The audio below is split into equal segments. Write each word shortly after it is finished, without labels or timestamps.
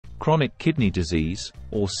Chronic kidney disease,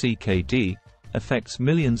 or CKD, affects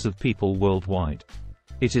millions of people worldwide.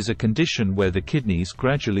 It is a condition where the kidneys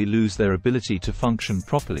gradually lose their ability to function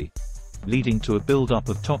properly, leading to a buildup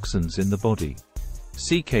of toxins in the body.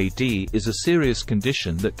 CKD is a serious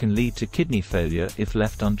condition that can lead to kidney failure if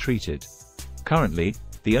left untreated. Currently,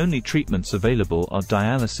 the only treatments available are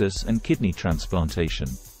dialysis and kidney transplantation.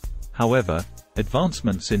 However,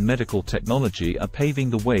 advancements in medical technology are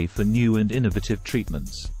paving the way for new and innovative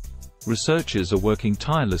treatments. Researchers are working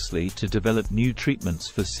tirelessly to develop new treatments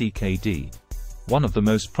for CKD. One of the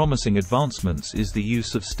most promising advancements is the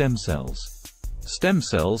use of stem cells. Stem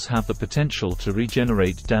cells have the potential to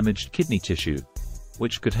regenerate damaged kidney tissue,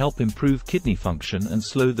 which could help improve kidney function and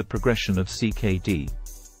slow the progression of CKD.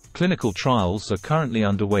 Clinical trials are currently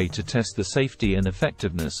underway to test the safety and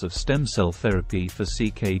effectiveness of stem cell therapy for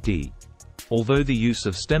CKD. Although the use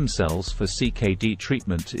of stem cells for CKD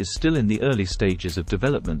treatment is still in the early stages of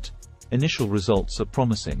development, initial results are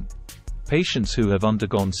promising. Patients who have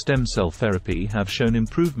undergone stem cell therapy have shown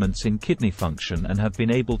improvements in kidney function and have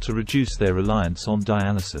been able to reduce their reliance on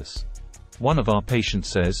dialysis. One of our patients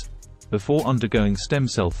says, "Before undergoing stem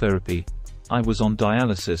cell therapy, I was on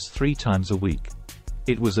dialysis 3 times a week.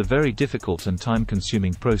 It was a very difficult and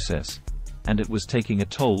time-consuming process, and it was taking a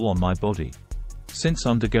toll on my body. Since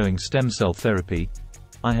undergoing stem cell therapy,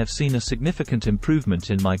 I have seen a significant improvement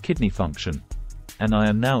in my kidney function, and I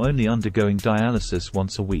am now only undergoing dialysis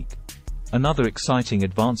once a week." Another exciting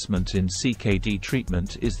advancement in CKD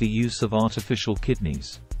treatment is the use of artificial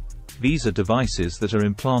kidneys. These are devices that are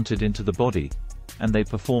implanted into the body, and they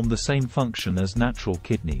perform the same function as natural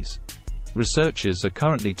kidneys. Researchers are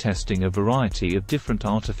currently testing a variety of different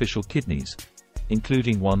artificial kidneys,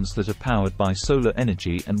 including ones that are powered by solar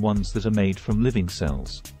energy and ones that are made from living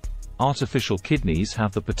cells. Artificial kidneys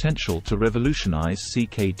have the potential to revolutionize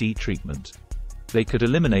CKD treatment. They could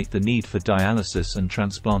eliminate the need for dialysis and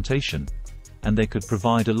transplantation, and they could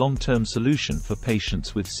provide a long-term solution for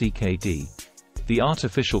patients with CKD. "The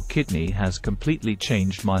artificial kidney has completely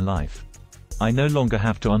changed my life. I no longer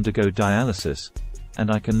have to undergo dialysis,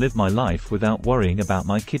 and I can live my life without worrying about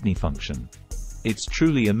my kidney function. It's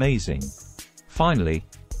truly amazing." Finally,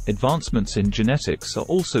 advancements in genetics are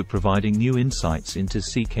also providing new insights into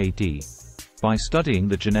CKD. By studying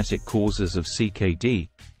the genetic causes of CKD,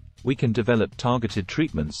 we can develop targeted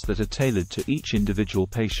treatments that are tailored to each individual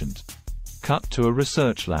patient. Cut to a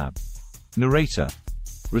research lab. Narrator.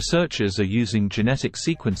 Researchers are using genetic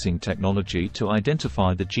sequencing technology to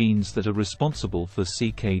identify the genes that are responsible for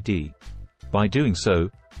CKD. By doing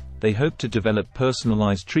so, they hope to develop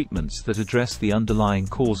personalized treatments that address the underlying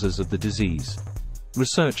causes of the disease.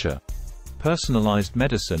 Researcher. Personalized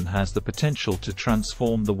medicine has the potential to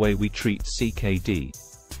transform the way we treat CKD.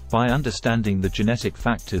 By understanding the genetic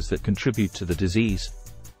factors that contribute to the disease,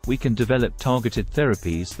 we can develop targeted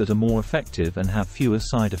therapies that are more effective and have fewer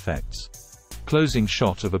side effects. Closing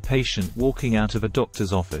shot of a patient walking out of a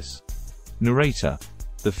doctor's office. Narrator.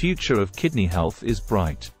 The future of kidney health is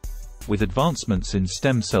bright. With advancements in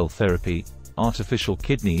stem cell therapy, artificial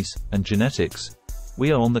kidneys, and genetics,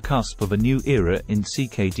 we are on the cusp of a new era in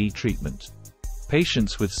CKD treatment.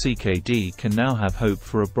 Patients with CKD can now have hope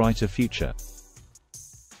for a brighter future.